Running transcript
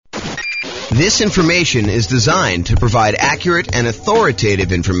This information is designed to provide accurate and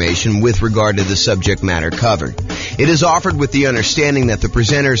authoritative information with regard to the subject matter covered. It is offered with the understanding that the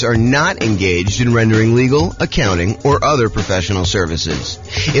presenters are not engaged in rendering legal, accounting, or other professional services.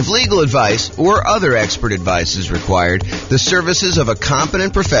 If legal advice or other expert advice is required, the services of a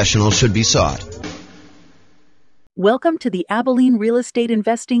competent professional should be sought. Welcome to the Abilene Real Estate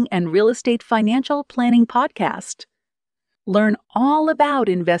Investing and Real Estate Financial Planning Podcast. Learn all about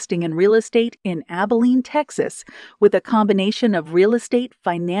investing in real estate in Abilene, Texas, with a combination of real estate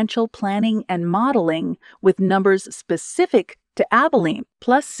financial planning and modeling with numbers specific to Abilene,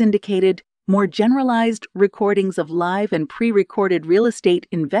 plus syndicated, more generalized recordings of live and pre-recorded real estate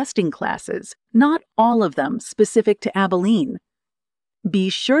investing classes, not all of them specific to Abilene. Be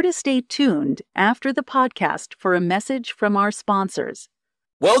sure to stay tuned after the podcast for a message from our sponsors.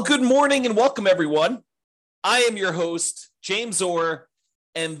 Well, good morning and welcome, everyone. I am your host, James Orr,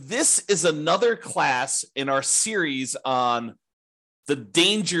 and this is another class in our series on the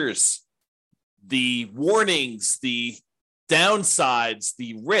dangers, the warnings, the downsides,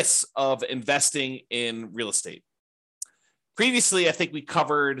 the risks of investing in real estate. Previously, I think we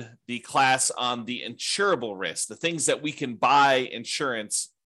covered the class on the insurable risk, the things that we can buy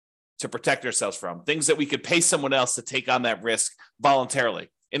insurance to protect ourselves from, things that we could pay someone else to take on that risk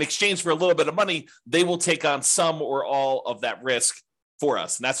voluntarily. In exchange for a little bit of money, they will take on some or all of that risk for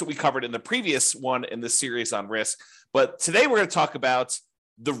us. And that's what we covered in the previous one in this series on risk. But today we're going to talk about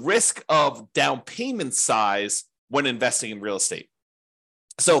the risk of down payment size when investing in real estate.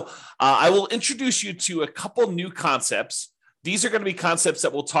 So I will introduce you to a couple new concepts. These are going to be concepts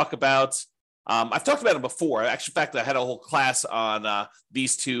that we'll talk about. I've talked about them before. Actually, in fact, I had a whole class on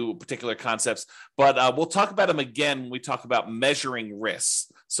these two particular concepts, but we'll talk about them again when we talk about measuring risks.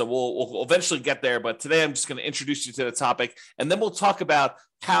 So we'll eventually get there, but today I'm just going to introduce you to the topic, and then we'll talk about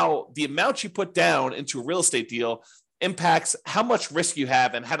how the amount you put down into a real estate deal impacts how much risk you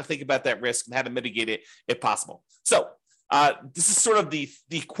have and how to think about that risk and how to mitigate it if possible. So this is sort of the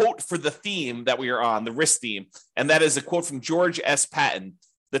quote for the theme that we are on, the risk theme, and that is a quote from George S. Patton.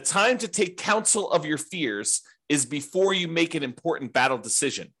 The time to take counsel of your fears is before you make an important battle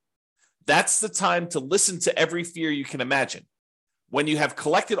decision. That's the time to listen to every fear you can imagine. When you have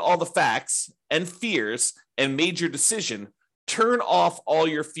collected all the facts and fears and made your decision, turn off all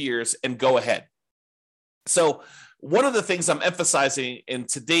your fears and go ahead. So one of the things I'm emphasizing in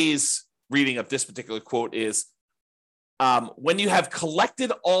today's reading of this particular quote is when you have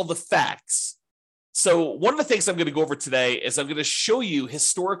collected all the facts. So one of the things I'm going to go over today is I'm going to show you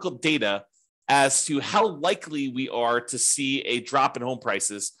historical data as to how likely we are to see a drop in home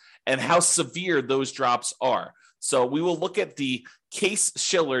prices and how severe those drops are. So we will look at the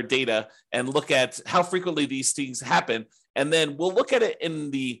Case-Shiller data and look at how frequently these things happen. And then we'll look at it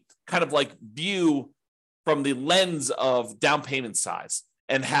in the kind of like view from the lens of down payment size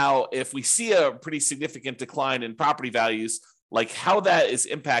and how if we see a pretty significant decline in property values, like how that is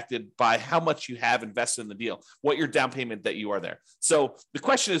impacted by how much you have invested in the deal, what your down payment that you are there. So the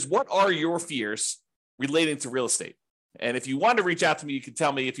question is, what are your fears relating to real estate? And if you want to reach out to me, you can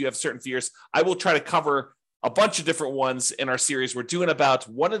tell me if you have certain fears. I will try to cover a bunch of different ones in our series. We're doing about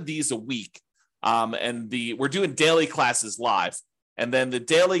one of these a week. We're doing daily classes live. And then the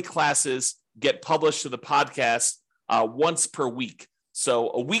daily classes get published to the podcast once per week.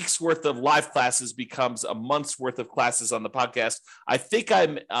 So a week's worth of live classes becomes a month's worth of classes on the podcast. I think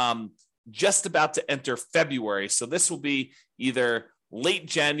I'm just about to enter February. So this will be either late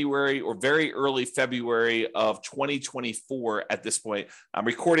January or very early February of 2024 at this point. I'm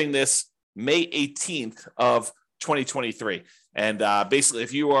recording this May 18th of 2023. And basically,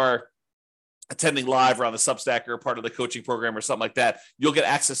 if you are attending live or on the Substack or part of the coaching program or something like that, you'll get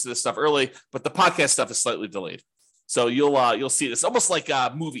access to this stuff early, but the podcast stuff is slightly delayed. So you'll see this almost like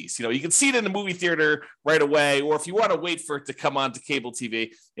movies. You know, you can see it in the movie theater right away, or if you want to wait for it to come on to cable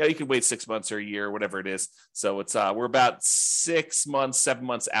TV, you can wait 6 months or a year, or whatever it is. So it's we're about 6 months, 7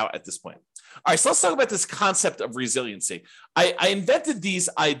 months out at this point. All right, so let's talk about this concept of resiliency. I invented these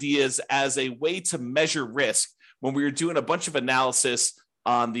ideas as a way to measure risk when we were doing a bunch of analysis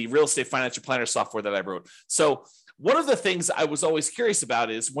on the real estate financial planner software that I wrote. So one of the things I was always curious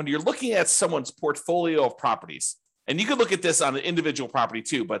about is when you're looking at someone's portfolio of properties, and you could look at this on an individual property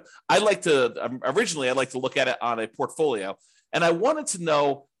too, but originally I'd like to look at it on a portfolio. And I wanted to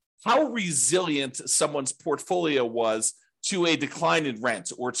know how resilient someone's portfolio was to a decline in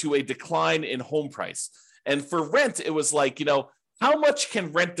rent or to a decline in home price. And for rent, it was like, how much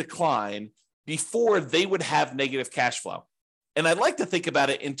can rent decline before they would have negative cash flow? And I'd like to think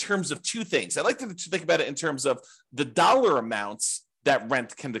about it in terms of two things. I'd like to think about it in terms of the dollar amounts that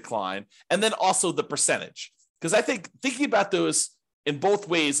rent can decline, and then also the percentage. Because I think thinking about those in both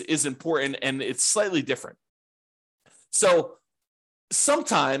ways is important, and it's slightly different. So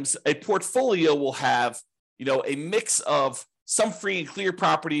sometimes a portfolio will have, a mix of some free and clear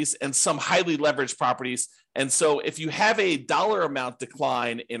properties and some highly leveraged properties. And so if you have a dollar amount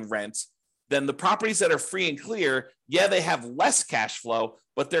decline in rent, then the properties that are free and clear, they have less cash flow,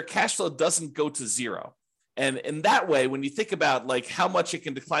 but their cash flow doesn't go to zero. And in that way, when you think about like how much it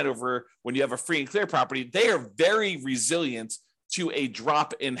can decline over when you have a free and clear property, they are very resilient to a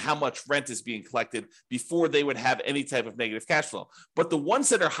drop in how much rent is being collected before they would have any type of negative cash flow. But the ones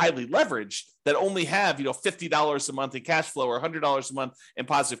that are highly leveraged, that only have $50 a month in cash flow or $100 a month in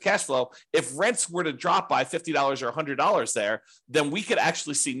positive cash flow, if rents were to drop by $50 or $100 there, then we could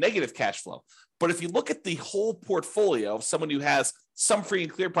actually see negative cash flow. But if you look at the whole portfolio of someone who has some free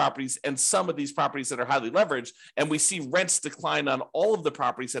and clear properties and some of these properties that are highly leveraged, and we see rents decline on all of the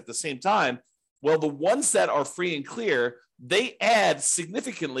properties at the same time, well, the ones that are free and clear, they add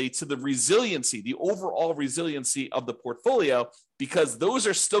significantly to the resiliency, the overall resiliency of the portfolio, because those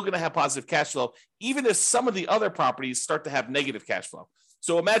are still going to have positive cash flow, even if some of the other properties start to have negative cash flow.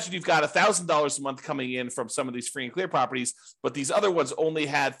 So imagine you've got $1,000 a month coming in from some of these free and clear properties, but these other ones only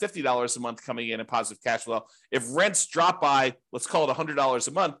had $50 a month coming in positive cash flow. If rents drop by, let's call it $100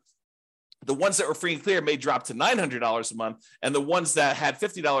 a month, the ones that were free and clear may drop to $900 a month, and the ones that had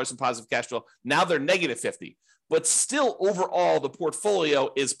 $50 in positive cash flow, now they're negative 50. But still, overall, the portfolio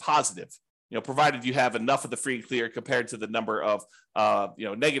is positive, provided you have enough of the free and clear compared to the number of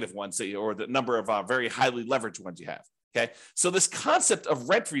negative ones or the number of very highly leveraged ones you have. Okay, so this concept of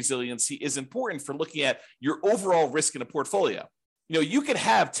rent resiliency is important for looking at your overall risk in a portfolio. You could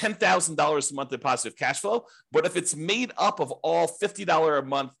have $10,000 a month in positive cash flow, but if it's made up of all $50 a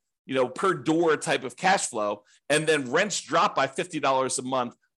month, per door type of cash flow, and then rents drop by $50 a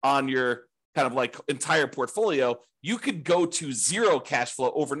month on your kind of like entire portfolio, you could go to zero cash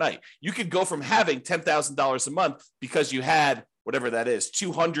flow overnight. You could go from having $10,000 a month because you had whatever that is,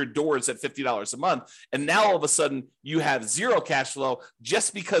 200 doors at $50 a month. And now all of a sudden you have zero cash flow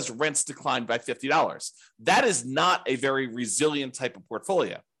just because rents declined by $50. That is not a very resilient type of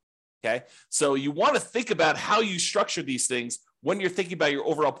portfolio. Okay. So you want to think about how you structure these things when you're thinking about your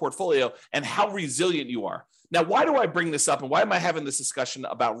overall portfolio and how resilient you are. Now, why do I bring this up and why am I having this discussion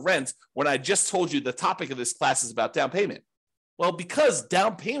about rent when I just told you the topic of this class is about down payment? Well, because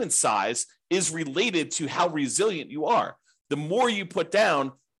down payment size is related to how resilient you are. The more you put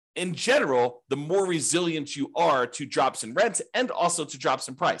down, in general, the more resilient you are to drops in rent and also to drops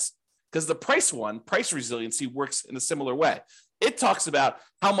in price. Because the price resiliency works in a similar way. It talks about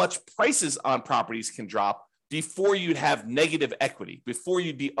how much prices on properties can drop before you'd have negative equity, before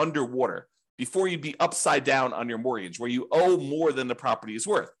you'd be underwater, before you'd be upside down on your mortgage, where you owe more than the property is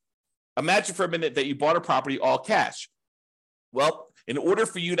worth. Imagine for a minute that you bought a property all cash. Well, in order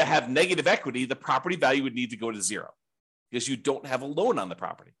for you to have negative equity, the property value would need to go to zero because you don't have a loan on the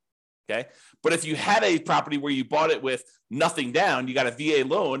property. Okay. But if you had a property where you bought it with nothing down, you got a VA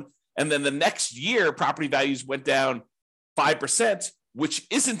loan, and then the next year property values went down 5%, which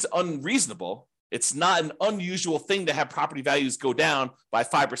isn't unreasonable. It's not an unusual thing to have property values go down by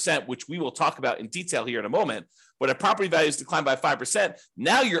 5%, which we will talk about in detail here in a moment. But if property values decline by 5%,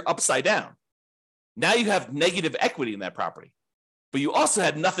 now you're upside down. Now you have negative equity in that property, but you also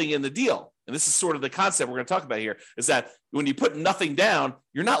had nothing in the deal. And this is sort of the concept we're going to talk about here, is that when you put nothing down,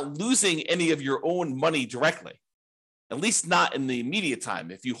 you're not losing any of your own money directly, at least not in the immediate time.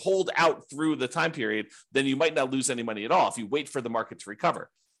 If you hold out through the time period, then you might not lose any money at all if you wait for the market to recover.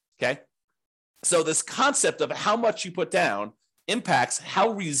 Okay. So this concept of how much you put down impacts how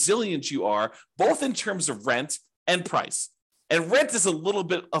resilient you are, both in terms of rent and price. And rent is a little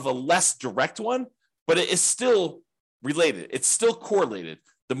bit of a less direct one, but it is still related. It's still correlated.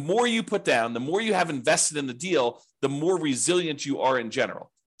 The more you put down, the more you have invested in the deal, the more resilient you are in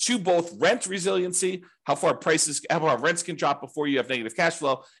general. To both rent resiliency, how far rents can drop before you have negative cash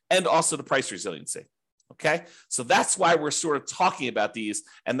flow, and also the price resiliency. Okay, so that's why we're sort of talking about these,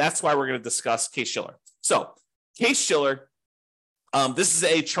 and that's why we're going to discuss Case-Shiller. So Case-Shiller, this is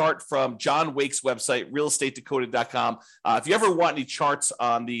a chart from John Wake's website, realestateDecoded.com. If you ever want any charts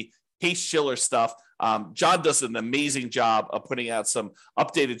on the Case-Shiller stuff, John does an amazing job of putting out some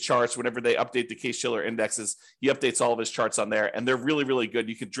updated charts. Whenever they update the Case-Shiller indexes, he updates all of his charts on there, and they're really, really good.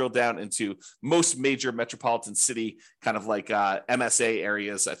 You can drill down into most major metropolitan city, kind of like MSA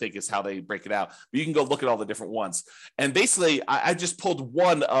areas, I think is how they break it out. But you can go look at all the different ones. And basically, I just pulled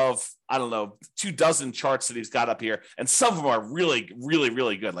one of, I don't know, 24 charts that he's got up here. And some of them are really, really,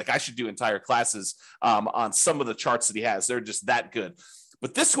 really good. Like I should do entire classes on some of the charts that he has. They're just that good.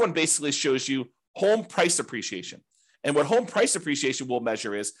 But this one basically shows you home price appreciation. And what home price appreciation will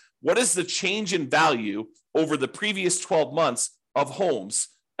measure is what is the change in value over the previous 12 months of homes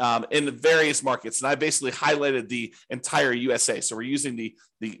in the various markets. And I basically highlighted the entire USA. So we're using the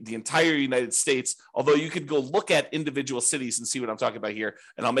entire United States, although you could go look at individual cities and see what I'm talking about here.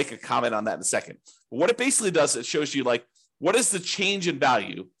 And I'll make a comment on that in a second. But what it basically does, it shows you like, what is the change in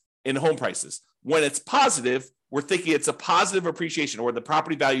value in home prices? When it's positive, we're thinking it's a positive appreciation or the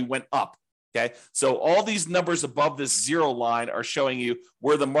property value went up. Okay. So all these numbers above this zero line are showing you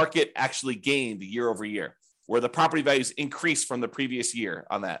where the market actually gained year over year, where the property values increased from the previous year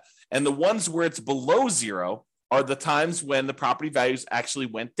on that. And the ones where it's below zero are the times when the property values actually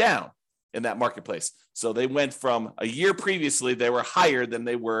went down in that marketplace. So they went from a year previously, they were higher than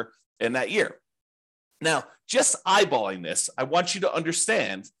they were in that year. Now, just eyeballing this, I want you to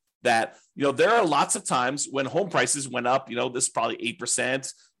understand that, there are lots of times when home prices went up, this is probably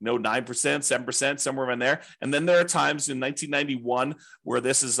 8%, 9%, 7%, somewhere in there. And then there are times in 1991 where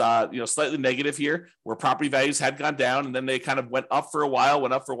this is, slightly negative here, where property values had gone down and then they kind of went up for a while,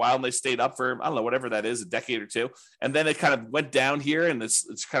 and they stayed up for, I don't know, whatever that is, a decade or two. And then it kind of went down here and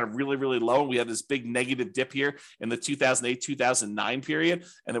it's kind of really, really low. And we had this big negative dip here in the 2008, 2009 period.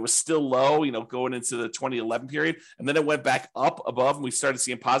 And it was still low, going into the 2011 period. And then it went back up above and we started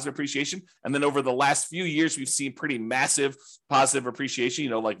seeing positive appreciation. And then over the last few years, we've seen pretty massive positive appreciation,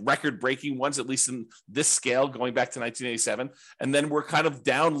 like record-breaking ones, at least in this scale, going back to 1987. And then we're kind of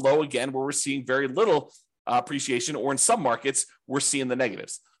down low again, where we're seeing very little appreciation, or in some markets, we're seeing the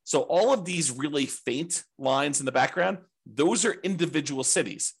negatives. So all of these really faint lines in the background, those are individual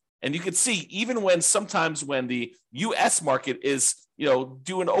cities. And you can see even when sometimes when the U.S. market is,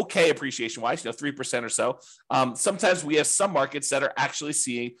 doing okay appreciation-wise, 3% or so, sometimes we have some markets that are actually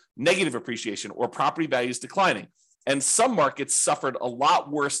seeing negative appreciation or property values declining. And some markets suffered a lot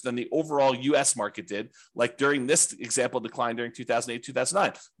worse than the overall U.S. market did. Like during this example decline during 2008,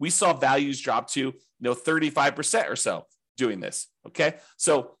 2009, we saw values drop to 35% or so doing this. Okay,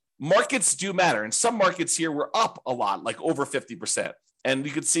 so markets do matter, and some markets here were up a lot, like over 50%. And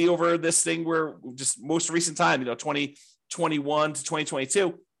you could see over this thing where just most recent time, 2021 to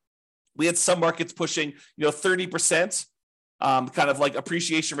 2022, we had some markets pushing 30%. Kind of like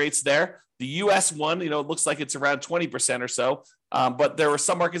appreciation rates there. The U.S. one, it looks like it's around 20% or so, but there were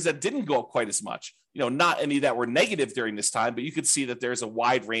some markets that didn't go up quite as much. Not any that were negative during this time, but you could see that there's a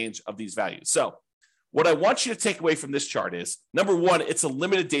wide range of these values. So what I want you to take away from this chart is, number one, it's a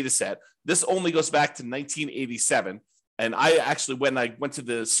limited data set. This only goes back to 1987. And I actually, when I went to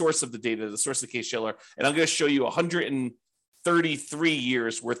the source of the data, the source of Case-Shiller, and I'm going to show you 133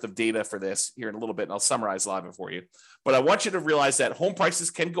 years worth of data for this here in a little bit, and I'll summarize a lot of it for you. But I want you to realize that home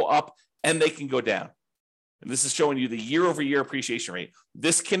prices can go up and they can go down. And this is showing you the year-over-year appreciation rate.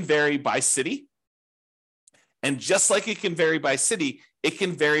 This can vary by city. And just like it can vary by city, it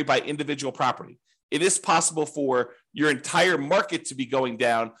can vary by individual property. It is possible for your entire market to be going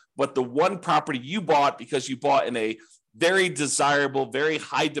down, but the one property you bought because you bought in a very desirable, very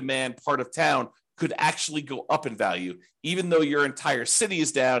high demand part of town could actually go up in value, even though your entire city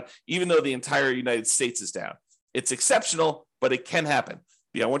is down, even though the entire United States is down. It's exceptional, but it can happen.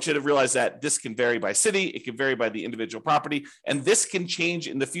 I want you to realize that this can vary by city, it can vary by the individual property, and this can change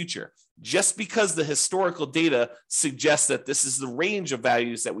in the future. Just because the historical data suggests that this is the range of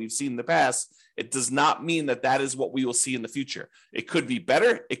values that we've seen in the past, it does not mean that that is what we will see in the future. It could be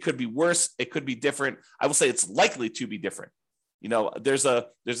better, it could be worse, it could be different. I will say it's likely to be different. There's a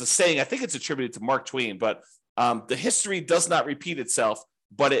saying, I think it's attributed to Mark Twain, but the history does not repeat itself,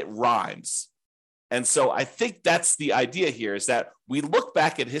 but it rhymes. And so I think that's the idea here, is that we look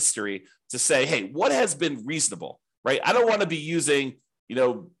back at history to say, hey, what has been reasonable, right? I don't want to be using,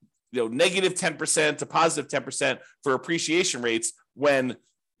 negative 10% to positive 10% for appreciation rates when,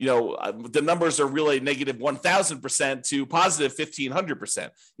 the numbers are really negative 1,000% to positive 1,500%.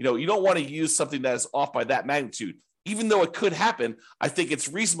 You don't want to use something that is off by that magnitude. Even though it could happen, I think it's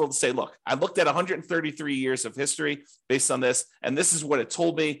reasonable to say, look, I looked at 133 years of history based on this, and this is what it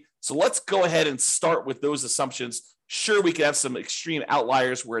told me. So let's go ahead and start with those assumptions. Sure, we could have some extreme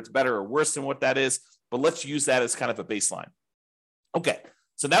outliers where it's better or worse than what that is, but let's use that as kind of a baseline. Okay,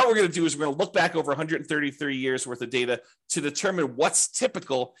 So now what we're going to do is we're going to look back over 133 years worth of data to determine what's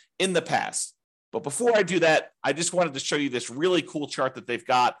typical in the past. But before I do that, I just wanted to show you this really cool chart that they've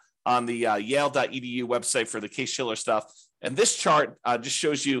got on the Yale.edu website for the Case-Shiller stuff. And this chart just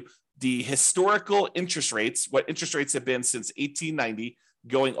shows you the historical interest rates, what interest rates have been since 1890,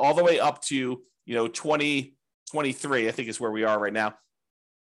 going all the way up to 2023, I think is where we are right now.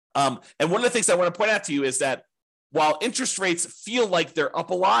 And one of the things I want to point out to you is that while interest rates feel like they're up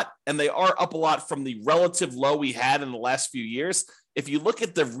a lot, and they are up a lot from the relative low we had in the last few years, if you look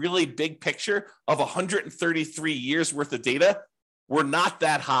at the really big picture of 133 years worth of data, we're not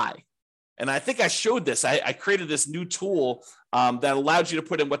that high. And I think I showed this. I created this new tool that allowed you to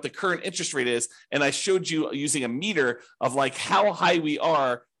put in what the current interest rate is. And I showed you using a meter of like how high we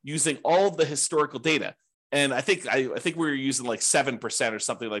are using all of the historical data. And I think we were using like 7% or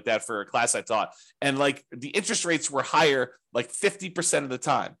something like that for a class I taught. And like the interest rates were higher like 50% of the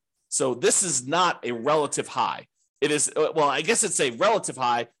time. So this is not a relative high. It is, well, I guess it's a relative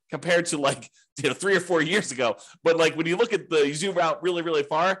high compared to like 3 or 4 years ago. But like when you look at you zoom out really, really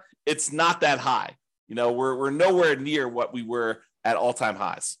far, it's not that high. We're nowhere near what we were at all-time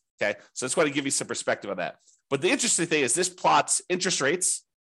highs. Okay. So I just want to give you some perspective on that. But the interesting thing is this plots interest rates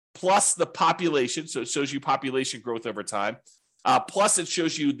plus the population. So it shows you population growth over time. Plus it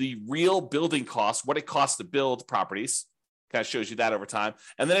shows you the real building costs, what it costs to build properties. Kind of shows you that over time.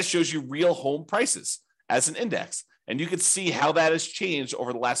 And then it shows you real home prices as an index. And you can see how that has changed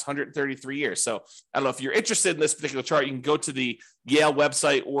over the last 133 years. So I don't know if you're interested in this particular chart, you can go to the Yale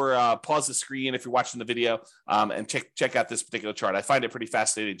website or pause the screen if you're watching the video and check out this particular chart. I find it pretty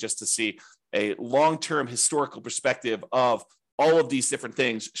fascinating just to see a long-term historical perspective of all of these different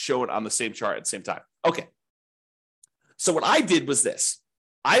things shown on the same chart at the same time. Okay. So what I did was this.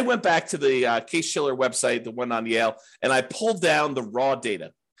 I went back to the Case-Shiller website, the one on Yale, and I pulled down the raw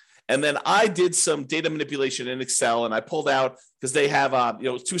data. And then I did some data manipulation in Excel, and I pulled out, because they have,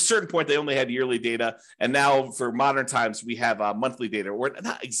 to a certain point, they only had yearly data. And now for modern times, we have monthly data, or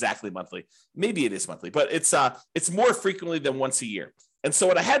not exactly monthly. Maybe it is monthly, but it's more frequently than once a year. And so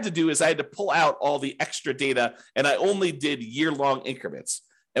what I had to do is I had to pull out all the extra data, and I only did year-long increments.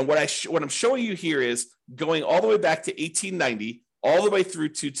 And what I'm showing you here is going all the way back to 1890, all the way through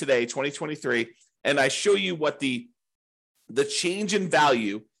to today, 2023, and I show you what the change in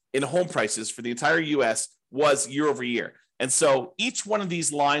value in home prices for the entire U.S. was year over year. And so each one of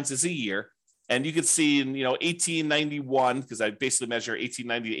these lines is a year. And you can see in 1891, because I basically measure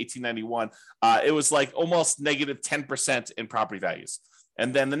 1890 to 1891, it was like almost negative 10% in property values.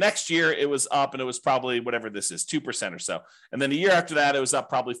 And then the next year it was up, and it was probably whatever this is, 2% or so. And then the year after that, it was up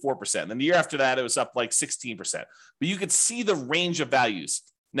probably 4%. And then the year after that, it was up like 16%. But you could see the range of values.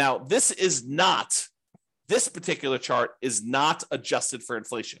 Now, this particular chart is not adjusted for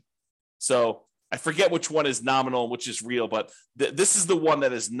inflation. So I forget which one is nominal, which is real, but this is the one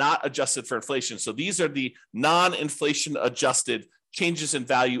that is not adjusted for inflation. So these are the non-inflation adjusted changes in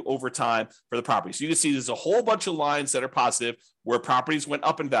value over time for the property. So you can see there's a whole bunch of lines that are positive where properties went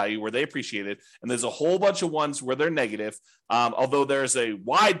up in value, where they appreciated, and there's a whole bunch of ones where they're negative, although there's a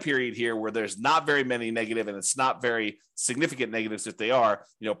wide period here where there's not very many negative, and it's not very significant negatives if they are.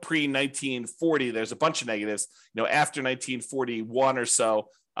 Pre-1940, there's a bunch of negatives. After 1941 or so,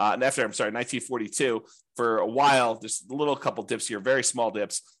 and after, 1942, for a while, there's a little couple dips here, very small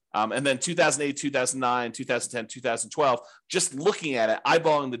dips. And then 2008, 2009, 2010, 2012, just looking at it,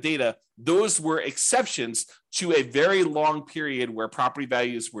 eyeballing the data, those were exceptions to a very long period where property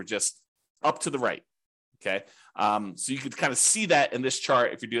values were just up to the right. Okay. So you could kind of see that in this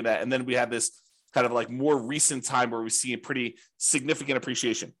chart if you're doing that. And then we have this kind of like more recent time where we see a pretty significant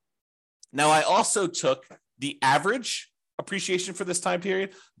appreciation. Now, I also took the average appreciation for this time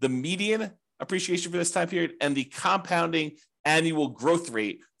period, the median appreciation for this time period, and the compounding annual growth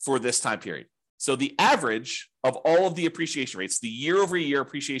rate for this time period. So the average of all of the appreciation rates, the year over year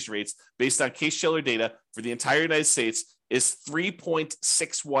appreciation rates based on Case-Shiller data for the entire United States is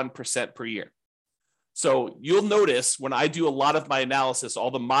 3.61% per year. So you'll notice when I do a lot of my analysis,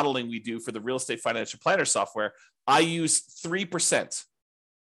 all the modeling we do for the real estate financial planner software, I use 3%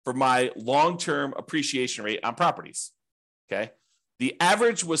 for my long-term appreciation rate on properties. Okay. The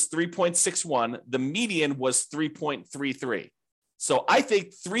average was 3.61. The median was 3.33. So I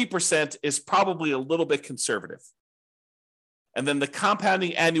think 3% is probably a little bit conservative. And then the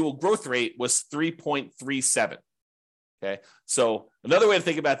compounding annual growth rate was 3.37. Okay. So another way to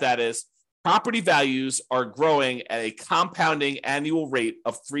think about that is property values are growing at a compounding annual rate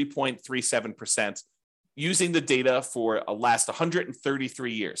of 3.37% using the data for the last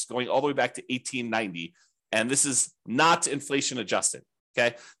 133 years, going all the way back to 1890. And this is not inflation adjusted.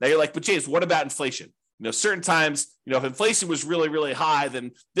 Okay. Now you're like, but James, what about inflation? Certain times, if inflation was really, really high,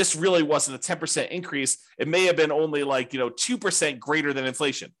 then this really wasn't a 10% increase. It may have been only 2% greater than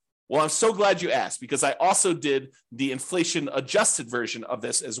inflation. Well, I'm so glad you asked, because I also did the inflation adjusted version of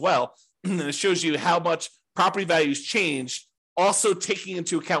this as well. And it shows you how much property values changed, also taking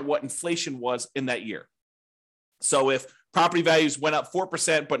into account what inflation was in that year. So if property values went up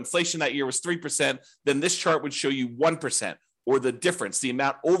 4%, but inflation that year was 3%, then this chart would show you 1%, or the difference, the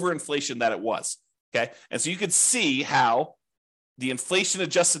amount over inflation that it was. Okay. And so you could see how the inflation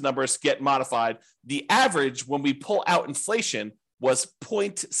adjusted numbers get modified. The average when we pull out inflation was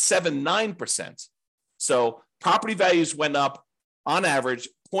 0.79%. So property values went up on average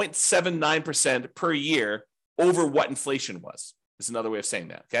 0.79% per year over what inflation was. Is another way of saying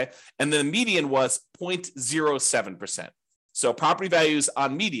that. Okay. And then the median was 0.07%. So property values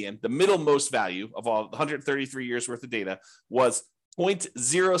on median, the middlemost value of all 133 years worth of data, was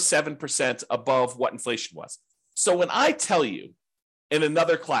 0.07% above what inflation was. So when I tell you in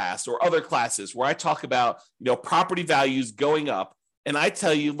another class or other classes where I talk about, property values going up, and I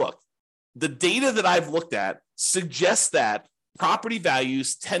tell you, look, the data that I've looked at suggests that property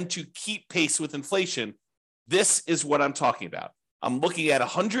values tend to keep pace with inflation, this is what I'm talking about. I'm looking at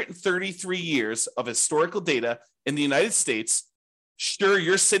 133 years of historical data in the United States. Sure,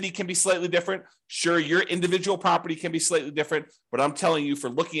 your city can be slightly different. Sure, your individual property can be slightly different. But I'm telling you, for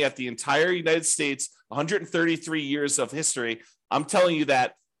looking at the entire United States, 133 years of history, I'm telling you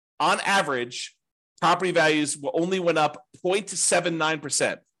that on average, property values only went up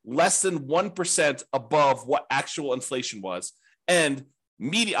 0.79%, less than 1% above what actual inflation was. And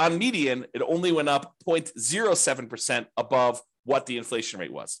on median, it only went up 0.07% above what the inflation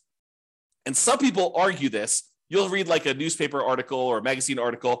rate was. And some people argue this. You'll read like a newspaper article or a magazine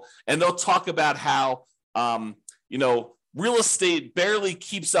article, and they'll talk about how, real estate barely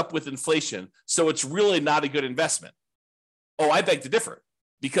keeps up with inflation, so it's really not a good investment. Oh, I beg to differ,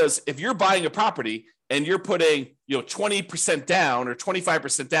 because if you're buying a property and you're putting, 20% down or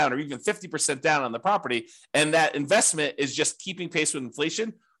 25% down or even 50% down on the property, and that investment is just keeping pace with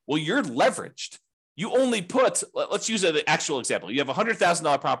inflation, well, you're leveraged. You only put, let's use an actual example. You have a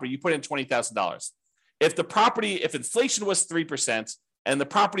 $100,000 property, you put in $20,000. If inflation was 3% and the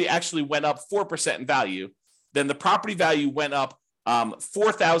property actually went up 4% in value, then the property value went up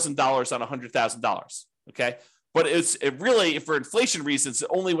 $4,000 on $100,000. Okay. But it really, for inflation reasons, it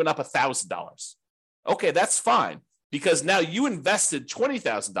only went up $1,000. Okay. That's fine, because now you invested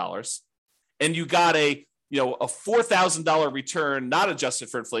 $20,000 and you got a $4,000 return, not adjusted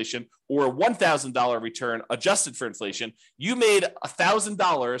for inflation, or a $1,000 return adjusted for inflation. You made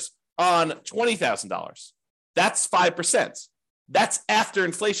 $1,000 on $20,000. That's 5%. That's after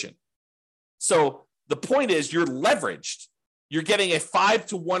inflation. So the point is, you're leveraged. You're getting a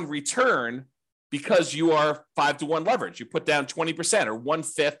 5-to-1 return because you are 5-to-1 leverage. You put down 20% or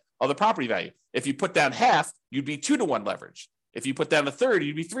 1/5 of the property value. If you put down half, you'd be 2-to-1 leverage. If you put down a third,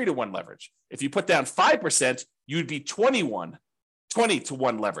 you'd be 3-to-1 leverage. If you put down 5%, you'd be 20-to-1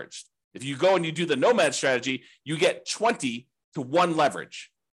 leveraged. If you go and you do the nomad strategy, you get 20-to-1 leverage.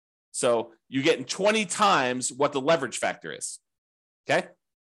 So you're getting 20 times what the leverage factor is. Okay.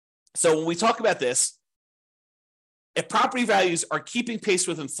 So when we talk about this, if property values are keeping pace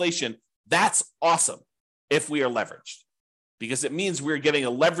with inflation, that's awesome if we are leveraged, because it means we're getting a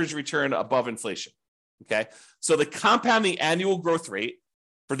leverage return above inflation. Okay. So the compounding annual growth rate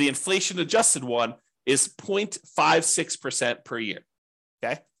for the inflation adjusted one is 0.56% per year.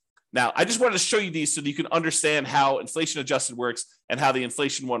 Okay. Now, I just wanted to show you these so that you can understand how inflation adjusted works and how the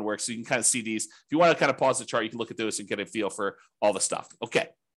inflation one works. So you can kind of see these. If you want to kind of pause the chart, you can look at those and get a feel for all the stuff. Okay.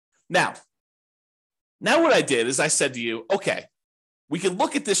 Now what I did is I said to you, okay, we can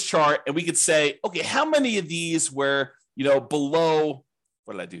look at this chart and we could say, okay, how many of these were, below,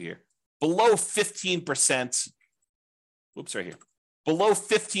 what did I do here? Below 15%, right here, below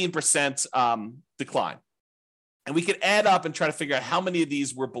 15% decline. And we could add up and try to figure out how many of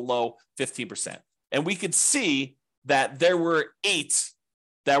these were below 15%. And we could see that there were 8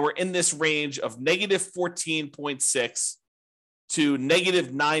 that were in this range of negative 14.6 to negative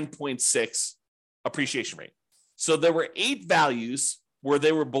 9.6 appreciation rate. So there were 8 values where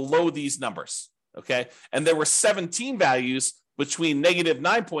they were below these numbers. Okay. And there were 17 values between negative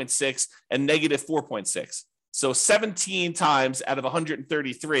 9.6 and negative 4.6. So 17 times out of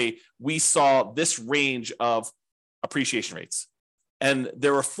 133, we saw this range of appreciation rates. And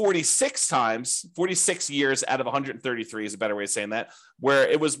there were 46 years out of 133 is a better way of saying that, where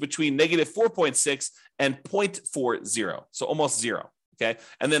it was between negative 4.6 and 0.40. So almost zero. Okay.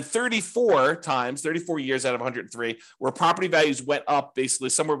 And then 34 years out of 103, where property values went up basically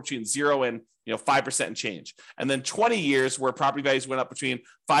somewhere between 0 and 5% and change. And then 20 years where property values went up between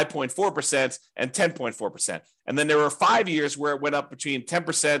 5.4% and 10.4%. And then there were 5 years where it went up between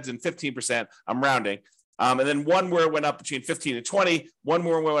 10% and 15%. I'm rounding. And then one where it went up between 15 and 20, one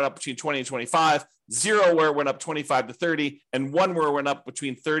where it went up between 20 and 25, 0 where it went up 25 to 30, and one where it went up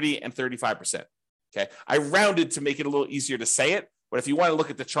between 30 and 35%. Okay. I rounded to make it a little easier to say it. But if you want to look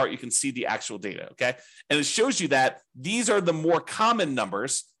at the chart, you can see the actual data, okay? And it shows you that these are the more common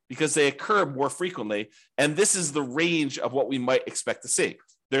numbers because they occur more frequently. And this is the range of what we might expect to see.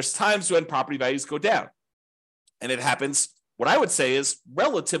 There's times when property values go down. And it happens, what I would say is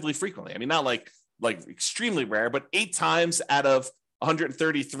relatively frequently. I mean, not like extremely rare, but 8 times out of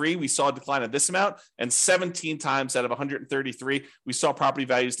 133, we saw a decline of this amount, and 17 times out of 133, we saw property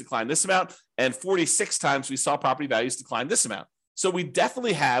values decline this amount, and 46 times we saw property values decline this amount. So we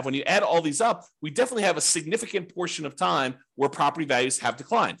definitely have, when you add all these up, we definitely have a significant portion of time where property values have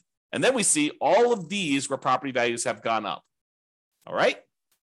declined. And then we see all of these where property values have gone up. All right.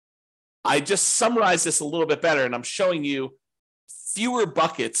 I just summarized this a little bit better, and I'm showing you fewer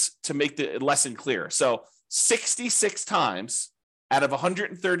buckets to make the lesson clear. So 66 times out of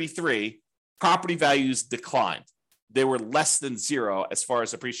 133, property values declined. They were less than 0 as far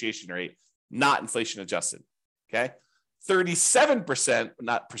as appreciation rate, not inflation adjusted. Okay. 37%,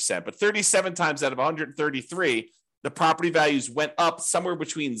 not percent, but 37 times out of 133, the property values went up somewhere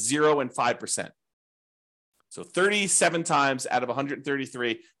between 0 and 5%. So 37 times out of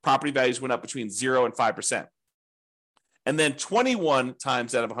 133, property values went up between 0 and 5%. And then 21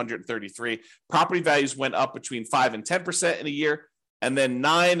 times out of 133, property values went up between 5 and 10% in a year. And then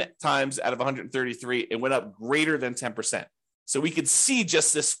 9 times out of 133, it went up greater than 10%. So we could see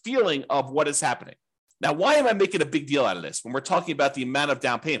just this feeling of what is happening. Now, why am I making a big deal out of this when we're talking about the amount of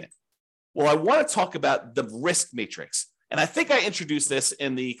down payment? Well, I want to talk about the risk matrix. And I think I introduced this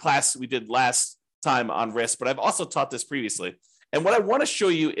in the class we did last time on risk, but I've also taught this previously. And what I want to show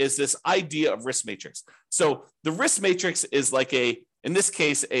you is this idea of risk matrix. So the risk matrix is like in this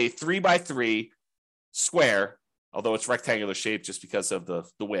case, a 3x3 square, although it's rectangular shape just because of the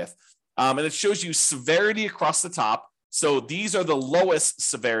width. And it shows you severity across the top. So these are the lowest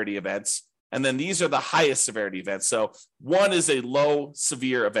severity events. And then these are the highest severity events. So 1 is a low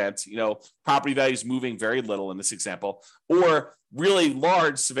severe event, property values moving very little in this example, or really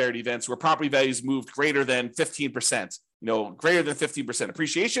large severity events where property values moved greater than 15%, greater than 15%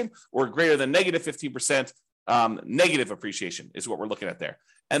 appreciation or greater than negative 15% negative appreciation is what we're looking at there.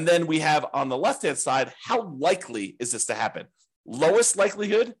 And then we have on the left-hand side, how likely is this to happen? Lowest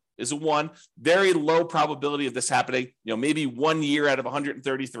likelihood is a 1, very low probability of this happening, maybe 1 year out of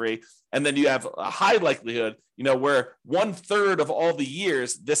 133. And then you have a high likelihood, where 1/3 of all the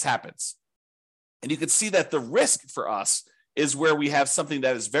years this happens. And you can see that the risk for us is where we have something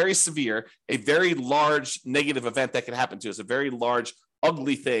that is very severe, a very large negative event that can happen to us, a very large,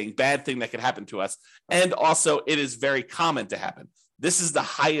 ugly thing, bad thing that can happen to us. And also it is very common to happen. This is the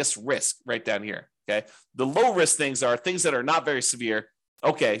highest risk right down here. Okay. The low risk things are things that are not very severe.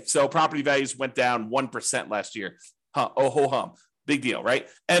 Okay. So property values went down 1% last year. Oh, ho hum. Big deal, right?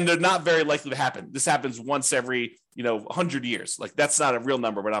 And they're not very likely to happen. This happens once every, 100 years. Like that's not a real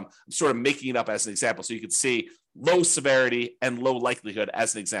number, but I'm sort of making it up as an example. So you can see low severity and low likelihood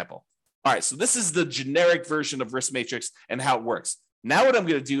as an example. All right. So this is the generic version of risk matrix and how it works. Now what I'm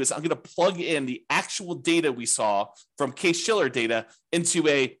going to do is I'm going to plug in the actual data we saw from Case-Shiller data into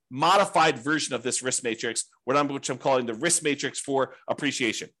a modified version of this risk matrix, which I'm calling the risk matrix for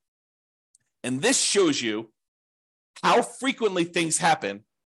appreciation. And this shows you how frequently things happen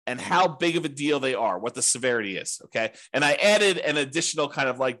and how big of a deal they are, what the severity is, okay? And I added an additional kind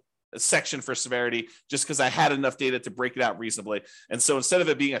of like a section for severity just because I had enough data to break it out reasonably. And so instead of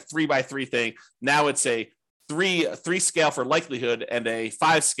it being a 3x3 thing, now it's a three scale for likelihood and a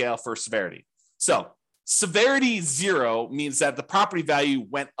 5 scale for severity. So severity 0 means that the property value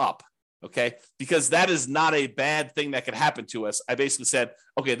went up, okay? Because that is not a bad thing that could happen to us. I basically said,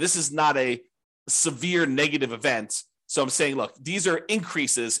 okay, this is not a severe negative event. So I'm saying, look, these are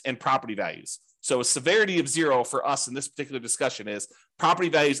increases in property values. So a severity of 0 for us in this particular discussion is property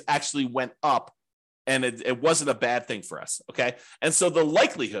values actually went up and it wasn't a bad thing for us, okay? And so the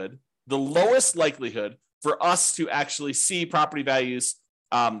likelihood, the lowest likelihood for us to actually see property values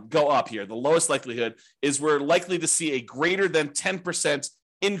go up here, the lowest likelihood is we're likely to see a greater than 10%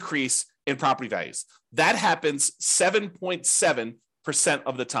 increase in property values. That happens 7.7%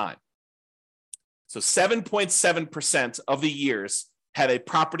 of the time. So 7.7% of the years had a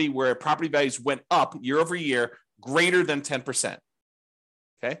property where property values went up year over year greater than 10%.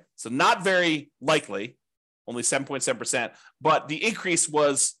 Okay, so not very likely, only 7.7%, but the increase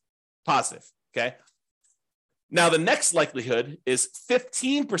was positive. Okay, now the next likelihood is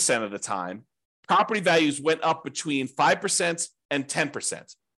 15% of the time, property values went up between 5% and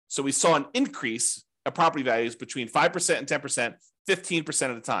 10%. So we saw an increase of property values between 5% and 10%, 15%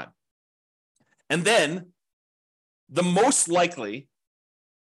 of the time. And then the most likely,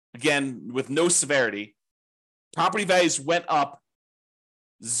 again, with no severity, property values went up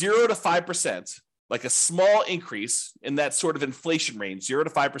 0 to 5%, like a small increase in that sort of inflation range, 0 to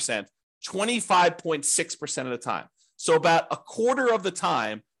 5%, 25.6% of the time. So about a quarter of the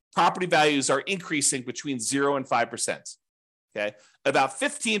time, property values are increasing between 0 and 5%. Okay. About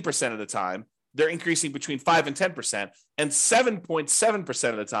 15% of the time, they're increasing between 5 and 10%, and 7.7%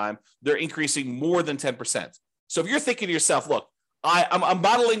 of the time, they're increasing more than 10%. So if you're thinking to yourself, look, I'm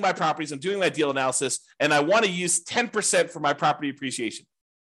modeling my properties, I'm doing my deal analysis, and I want to use 10% for my property appreciation.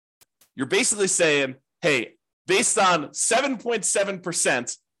 You're basically saying, hey, based on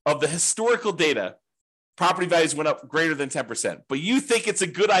 7.7% of the historical data, property values went up greater than 10%. But you think it's a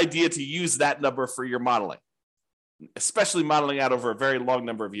good idea to use that number for your modeling, especially modeling out over a very long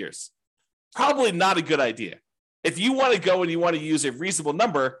number of years. Probably not a good idea. If you want to go and you want to use a reasonable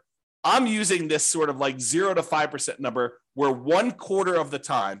number, I'm using this sort of like 0 to 5% number where 1/4 of the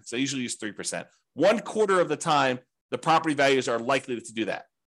time, so I usually use 3%, 1/4 of the time, the property values are likely to do that.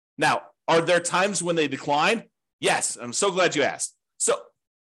 Now, are there times when they decline? Yes. I'm so glad you asked. So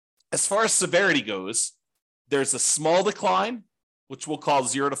as far as severity goes, there's a small decline, which we'll call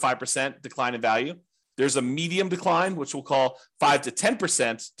 0 to 5% decline in value. There's a medium decline, which we'll call 5 to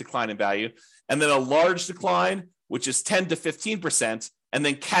 10% decline in value. And then a large decline, which is 10 to 15%, and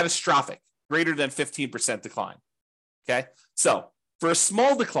then catastrophic, greater than 15% decline. Okay. So for a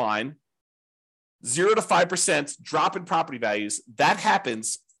small decline, 0 to 5% drop in property values, that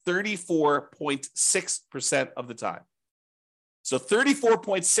happens 34.6% of the time. So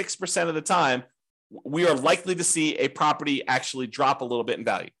 34.6% of the time, we are likely to see a property actually drop a little bit in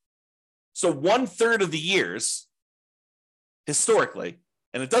value. So 1/3 of the years, historically,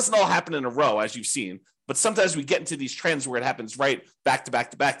 and it doesn't all happen in a row, as you've seen, but sometimes we get into these trends where it happens right back to back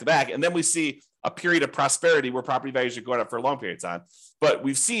to back to back, and then we see a period of prosperity where property values are going up for a long period of time. But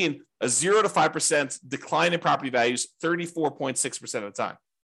we've seen a 0 to 5% decline in property values 34.6% of the time.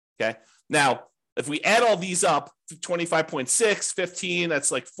 Okay. Now, if we add all these up, 25.6, 15,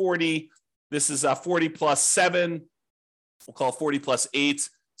 that's like 40. This is 40 plus 7. We'll call 40 plus 8.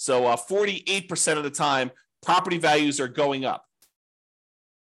 So 48% of the time, property values are going up.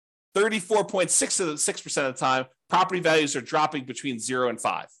 34.6% of the time, property values are dropping between 0 and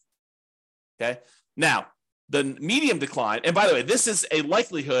 5. Okay. Now, the medium decline, and by the way, this is a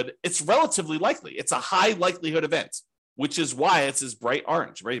likelihood, it's relatively likely. It's a high likelihood event, which is why it's this bright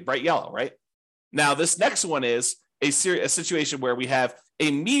orange, right? Bright yellow, right? Now, this next one is a situation where we have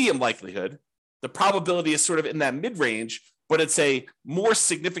a medium likelihood. The probability is sort of in that mid-range, but it's a more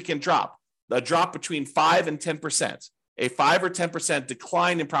significant drop, a drop between 5 and 10%. A 5 or 10%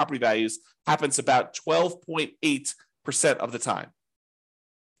 decline in property values happens about 12.8% of the time.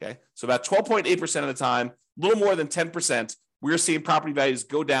 Okay, so about 12.8% of the time, a little more than 10%, we're seeing property values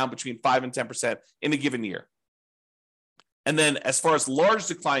go down between 5 and 10% in a given year. And then as far as large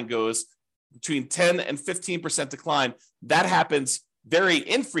decline goes, between 10 and 15% decline, that happens very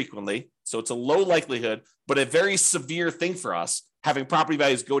infrequently. So it's a low likelihood, but a very severe thing for us, having property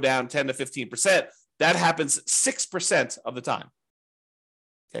values go down 10 to 15%. That happens 6% of the time.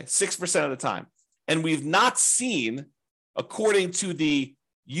 Okay, 6% of the time. And we've not seen, according to the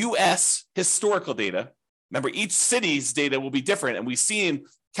US historical data, remember each city's data will be different, and we've seen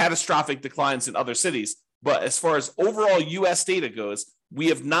catastrophic declines in other cities. But as far as overall US data goes, we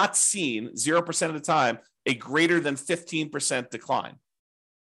have not seen 0% of the time a greater than 15% decline,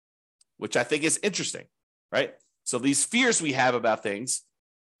 which I think is interesting, right? So these fears we have about things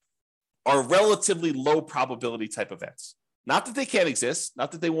are relatively low probability type events. Not that they can't exist,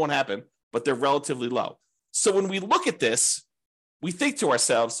 not that they won't happen, but they're relatively low. So when we look at this, we think to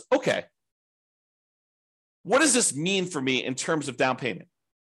ourselves, okay, what does this mean for me in terms of down payment?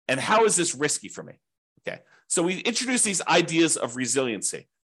 And how is this risky for me? Okay, so we introduce these ideas of resiliency.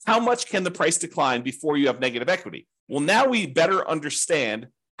 How much can the price decline before you have negative equity? Well, now we better understand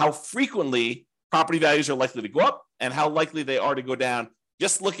how frequently property values are likely to go up and how likely they are to go down.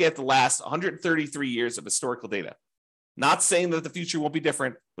 Just look at the last 133 years of historical data. Not saying that the future will be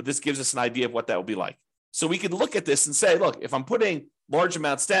different, but this gives us an idea of what that will be like. So we could look at this and say, look, if I'm putting large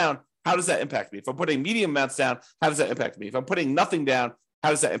amounts down, how does that impact me? If I'm putting medium amounts down, how does that impact me? If I'm putting nothing down,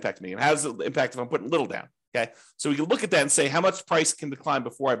 how does that impact me? And how does it impact if I'm putting little down? Okay, so we can look at that and say how much price can decline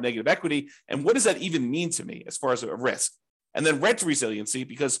before I have negative equity, and what does that even mean to me as far as a risk? And then rent resiliency,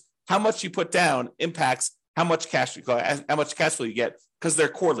 because how much you put down impacts how much cash flow you get, because they're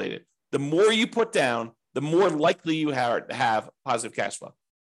correlated. The more you put down, the more likely you are to have positive cash flow.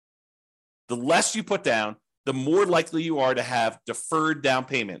 The less you put down, the more likely you are to have deferred down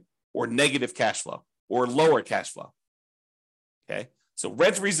payment or negative cash flow or lower cash flow. Okay, so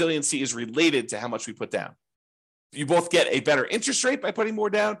rent resiliency is related to how much we put down. You both get a better interest rate by putting more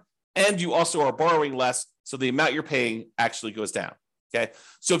down, and you also are borrowing less, so the amount you're paying actually goes down. Okay,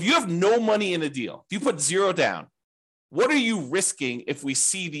 so if you have no money in a deal, if you put zero down, what are you risking if we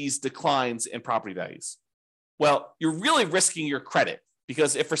see these declines in property values? Well, you're really risking your credit,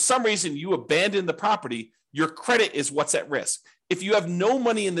 because if for some reason you abandon the property, your credit is what's at risk. If you have no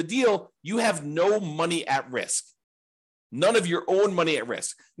money in the deal, you have no money at risk. None of your own money at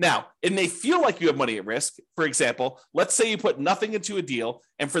risk. Now, it may feel like you have money at risk. For example, let's say you put nothing into a deal,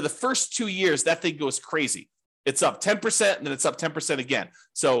 and for the first 2 years, that thing goes crazy. It's up 10%, and then it's up 10% again.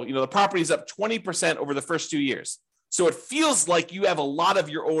 So, the property is up 20% over the first 2 years. So it feels like you have a lot of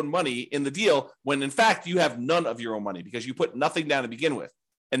your own money in the deal, when in fact you have none of your own money because you put nothing down to begin with.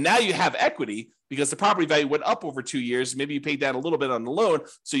 And now you have equity because the property value went up over 2 years. Maybe you paid down a little bit on the loan,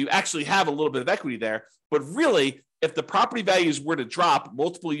 so you actually have a little bit of equity there. But really, if the property values were to drop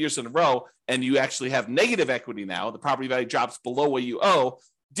multiple years in a row and you actually have negative equity now, the property value drops below what you owe,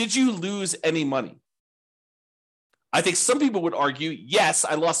 did you lose any money? I think some people would argue, yes,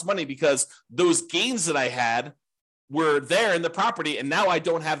 I lost money because those gains that I had were there in the property and now I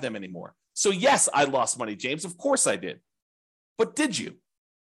don't have them anymore. So yes, I lost money, James. Of course I did. But did you?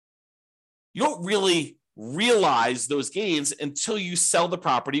 You don't really realize those gains until you sell the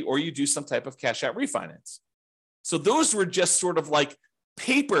property or you do some type of cash out refinance. So those were just sort of like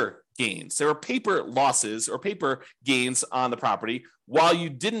paper gains. There were paper losses or paper gains on the property while you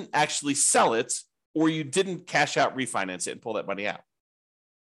didn't actually sell it or you didn't cash out refinance it and pull that money out.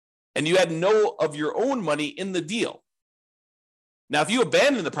 And you had no of your own money in the deal. Now, if you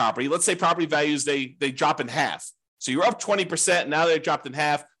abandon the property, let's say property values, they drop in half. So you're up 20%, now they dropped in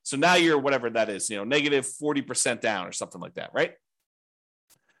half. So now you're whatever that is, negative 40% down or something like that, right?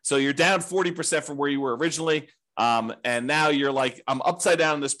 So you're down 40% from where you were originally. And now you're like, I'm upside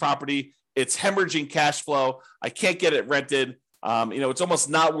down in this property. It's hemorrhaging cash flow. I can't get it rented. It's almost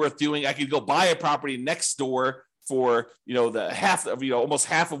not worth doing. I could go buy a property next door for, the half of, almost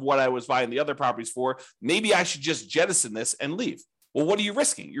half of what I was buying the other properties for. Maybe I should just jettison this and leave. Well, what are you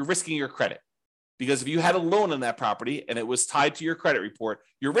risking? You're risking your credit. Because if you had a loan on that property and it was tied to your credit report,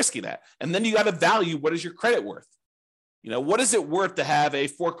 you're risking that. And then you got to value, what is your credit worth? What is it worth to have a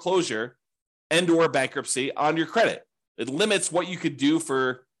foreclosure and or bankruptcy on your credit? It limits what you could do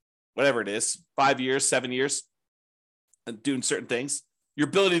for whatever it is, 5 years, 7 years, and doing certain things. Your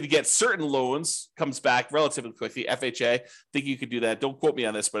ability to get certain loans comes back relatively quickly. FHA, I think you could do that. Don't quote me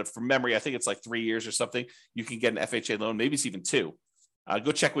on this, but from memory, I think it's like 3 years or something. You can get an FHA loan. Maybe it's even 2.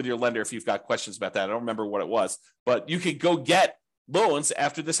 Go check with your lender if you've got questions about that. I don't remember what it was, but you could go get loans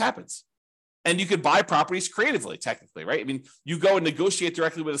after this happens. And you could buy properties creatively, technically, right? I mean, you go and negotiate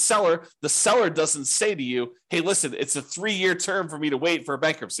directly with a seller. The seller doesn't say to you, hey, listen, it's a 3-year term for me to wait for a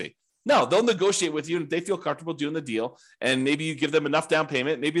bankruptcy. No, they'll negotiate with you and they feel comfortable doing the deal. And maybe you give them enough down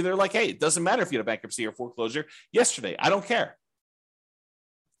payment. Maybe they're like, hey, it doesn't matter if you had a bankruptcy or foreclosure yesterday. I don't care.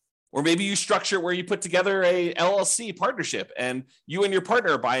 Or maybe you structure where you put together a LLC partnership and you and your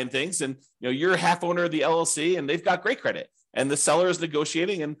partner are buying things and you're half owner of the LLC and they've got great credit and the seller is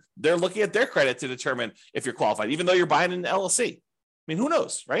negotiating and they're looking at their credit to determine if you're qualified, even though you're buying an LLC. I mean, who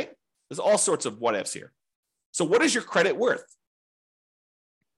knows, right? There's all sorts of what ifs here. So what is your credit worth?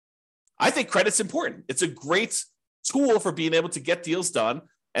 I think credit's important. It's a great tool for being able to get deals done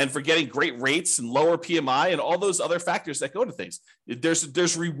and for getting great rates and lower PMI and all those other factors that go to things.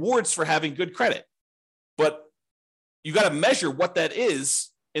 There's rewards for having good credit, but you got to measure what that is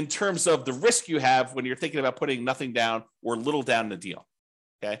in terms of the risk you have when you're thinking about putting nothing down or little down in a deal.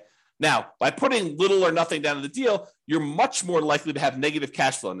 Okay. Now, by putting little or nothing down in the deal, you're much more likely to have negative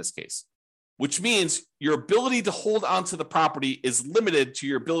cash flow in this case, which means your ability to hold onto the property is limited to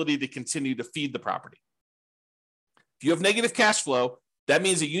your ability to continue to feed the property. If you have negative cash flow, that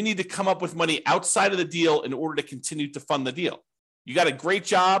means that you need to come up with money outside of the deal in order to continue to fund the deal. You got a great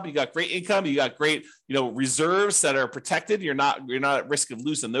job, you got great income, you got great, reserves that are protected. You're not at risk of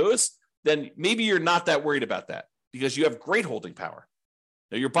losing those. Then maybe you're not that worried about that because you have great holding power.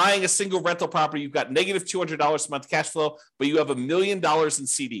 Now you're buying a single rental property. You've got negative $200 a month cash flow, but you have $1 million in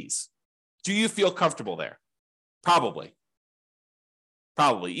CDs. Do you feel comfortable there? Probably.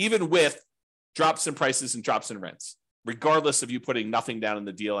 Even with drops in prices and drops in rents, regardless of you putting nothing down in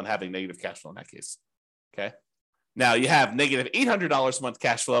the deal and having negative cash flow in that case. Okay. Now you have negative $800 a month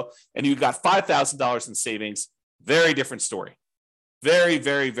cash flow and you've got $5,000 in savings. Very different story. Very,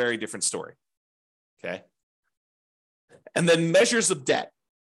 very, very different story. Okay. And then measures of debt.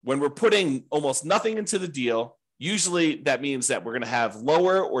 When we're putting almost nothing into the deal, usually that means that we're going to have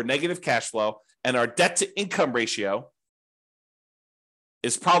lower or negative cash flow, and our debt to income ratio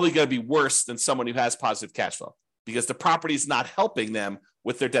is probably going to be worse than someone who has positive cash flow because the property is not helping them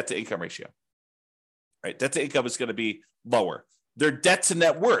with their debt to income ratio. Right? Debt to income is going to be lower. Their debt to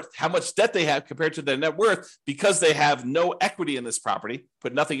net worth, how much debt they have compared to their net worth, because they have no equity in this property,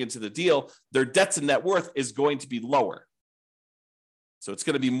 put nothing into the deal, their debt to net worth is going to be lower. So it's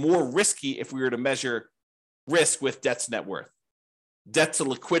going to be more risky if we were to measure risk with debt to net worth. Debt to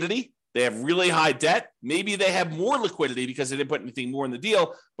liquidity, they have really high debt. Maybe they have more liquidity because they didn't put anything more in the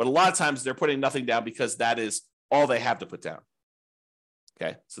deal, but a lot of times they're putting nothing down because that is all they have to put down.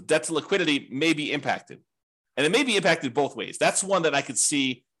 Okay, so debt to liquidity may be impacted. And it may be impacted both ways. That's one that I could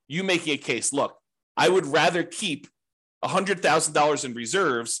see you making a case. Look, I would rather keep $100,000 in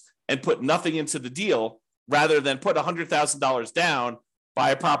reserves and put nothing into the deal rather than put $100,000 down,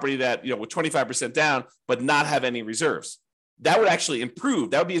 buy a property that, with 25% down, but not have any reserves. That would actually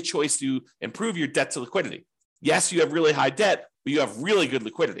improve. That would be a choice to improve your debt to liquidity. Yes, you have really high debt, but you have really good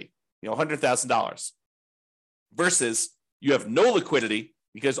liquidity, $100,000 versus you have no liquidity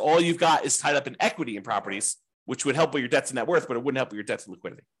because all you've got is tied up in equity in properties, which would help with your debt to net worth, but it wouldn't help with your debt to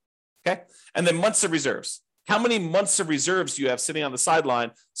liquidity. Okay. And then months of reserves. How many months of reserves do you have sitting on the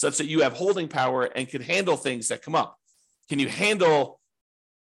sideline such that you have holding power and can handle things that come up? Can you handle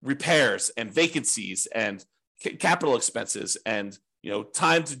repairs and vacancies and capital expenses and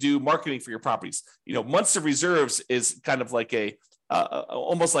time to do marketing for your properties? Months of reserves is kind of like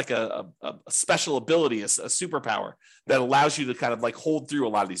almost like a special ability, a superpower that allows you to kind of like hold through a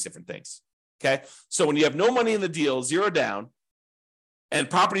lot of these different things. Okay, so when you have no money in the deal, zero down, and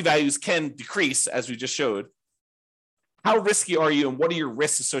property values can decrease, as we just showed, how risky are you and what are your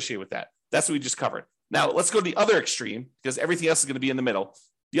risks associated with that? That's what we just covered. Now, let's go to the other extreme because everything else is going to be in the middle.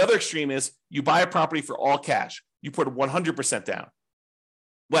 The other extreme is you buy a property for all cash. You put 100% down.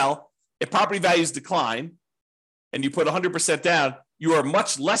 Well, if property values decline and you put 100% down, you are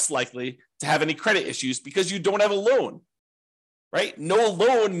much less likely to have any credit issues because you don't have a loan, right? No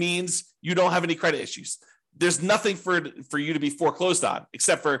loan means you don't have any credit issues. There's nothing for you to be foreclosed on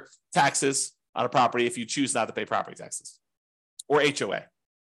except for taxes on a property if you choose not to pay property taxes or HOA,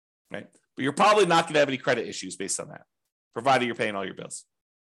 right? But you're probably not going to have any credit issues based on that, provided you're paying all your bills.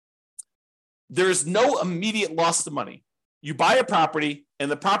 There is no immediate loss of money. You buy a property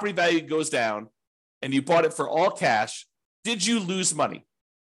and the property value goes down and you bought it for all cash. Did you lose money?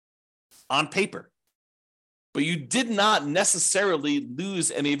 On paper. But you did not necessarily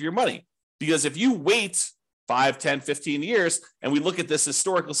lose any of your money because if you wait 5, 10, 15 years and we look at this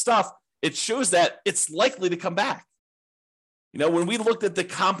historical stuff, it shows that it's likely to come back. When we looked at the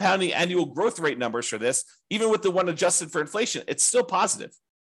compounding annual growth rate numbers for this, even with the one adjusted for inflation, it's still positive.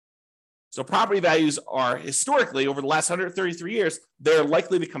 So property values are historically, over the last 133 years, they're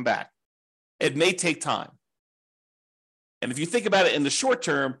likely to come back. It may take time. And if you think about it in the short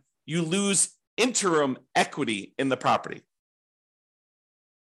term, you lose interim equity in the property.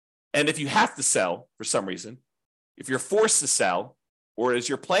 And if you have to sell for some reason, if you're forced to sell, or is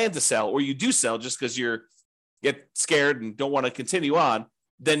your plan to sell, or you do sell just because you get scared and don't want to continue on,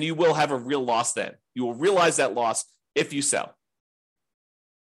 then you will have a real loss then. You will realize that loss if you sell.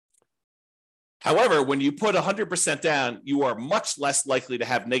 However, when you put 100% down, you are much less likely to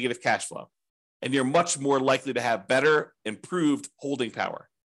have negative cash flow. And you're much more likely to have better, improved holding power.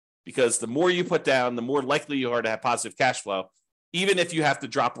 Because the more you put down, the more likely you are to have positive cash flow, even if you have to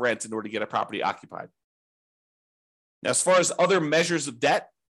drop rent in order to get a property occupied. Now, as far as other measures of debt,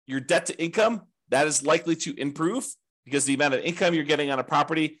 your debt to income, that is likely to improve because the amount of income you're getting on a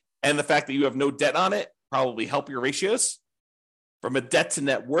property and the fact that you have no debt on it probably help your ratios. From a debt to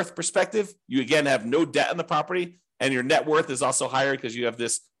net worth perspective, you again have no debt on the property and your net worth is also higher because you have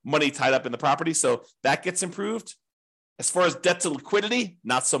this money tied up in the property. So that gets improved. As far as debt to liquidity,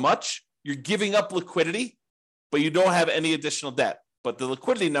 not so much. You're giving up liquidity, but you don't have any additional debt. But the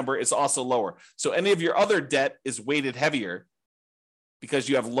liquidity number is also lower. So any of your other debt is weighted heavier because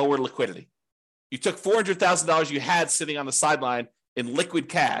you have lower liquidity. You took $400,000 you had sitting on the sideline in liquid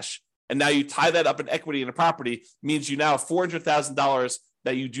cash, and now you tie that up in equity in a property, means you now have $400,000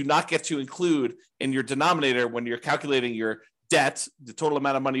 that you do not get to include in your denominator when you're calculating your debt, the total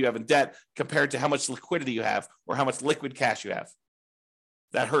amount of money you have in debt, compared to how much liquidity you have or how much liquid cash you have.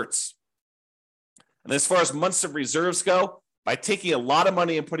 That hurts. And as far as months of reserves go, by taking a lot of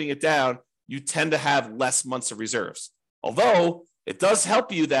money and putting it down, you tend to have less months of reserves. Although it does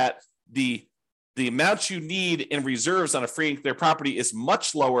help you that the amount you need in reserves on a free and clear property is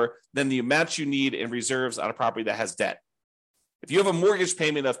much lower than the amount you need in reserves on a property that has debt. If you have a mortgage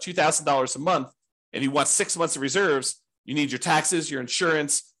payment of $2,000 a month and you want 6 months of reserves, you need your taxes, your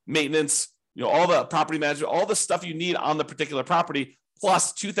insurance, maintenance, all the property management, all the stuff you need on the particular property,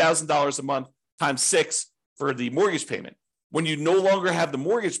 plus $2,000 a month times 6 for the mortgage payment. When you no longer have the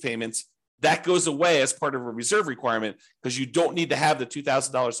mortgage payments, that goes away as part of a reserve requirement because you don't need to have the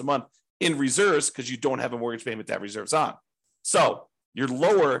 $2,000 a month in reserves because you don't have a mortgage payment that reserves on. So it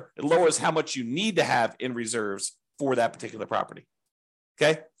lowers how much you need to have in reserves for that particular property.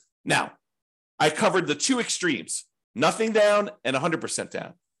 Okay. Now, I covered the two extremes, nothing down and 100%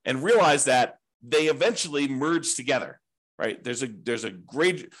 down, and realize that they eventually merge together, right? There's a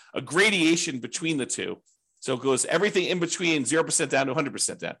gradation between the two. So it goes everything in between 0% down to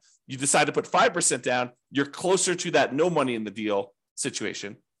 100% down. You decide to put 5% down, you're closer to that no money in the deal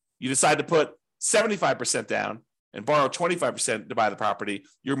situation. You decide to put 75% down and borrow 25% to buy the property,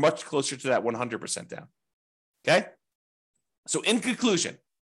 you're much closer to that 100% down. Okay? So in conclusion,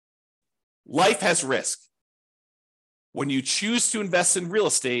 life has risk. When you choose to invest in real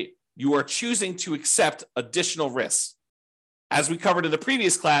estate, you are choosing to accept additional risks. As we covered in the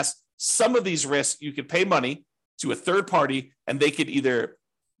previous class, some of these risks you could pay money to a third party and they could either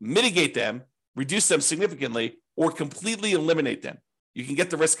mitigate them, reduce them significantly, or completely eliminate them. You can get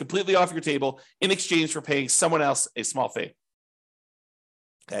the risk completely off your table in exchange for paying someone else a small fee.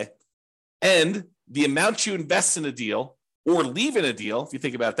 Okay. And the amount you invest in a deal or leave in a deal, if you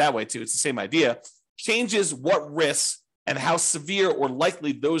think about it that way too, it's the same idea, changes what risks and how severe or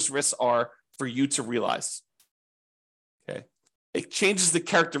likely those risks are for you to realize. Okay. It changes the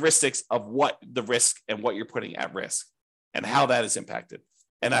characteristics of what the risk and what you're putting at risk and how that is impacted.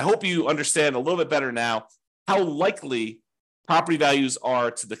 And I hope you understand a little bit better now how likely property values are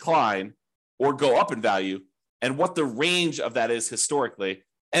to decline or go up in value and what the range of that is historically,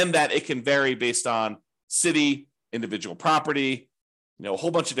 and that it can vary based on city, individual property, a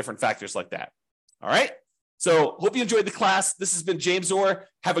whole bunch of different factors like that. All right. So hope you enjoyed the class. This has been James Orr.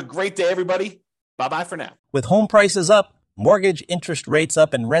 Have a great day, everybody. Bye-bye for now. With home prices up, mortgage interest rates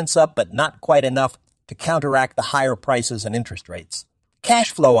up, and rents up, but not quite enough to counteract the higher prices and interest rates,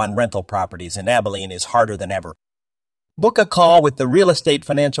 cash flow on rental properties in Abilene is harder than ever. Book a call with the Real Estate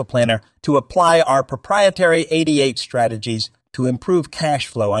Financial Planner to apply our proprietary 88 strategies to improve cash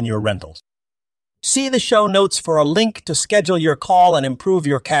flow on your rentals. See the show notes for a link to schedule your call and improve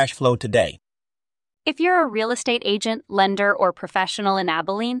your cash flow today. If you're a real estate agent, lender, or professional in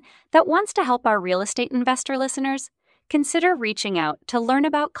Abilene that wants to help our real estate investor listeners, consider reaching out to learn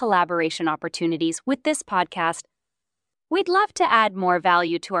about collaboration opportunities with this podcast. We'd love to add more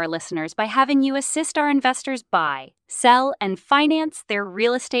value to our listeners by having you assist our investors buy, sell, and finance their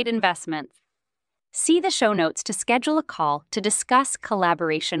real estate investments. See the show notes to schedule a call to discuss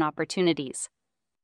collaboration opportunities.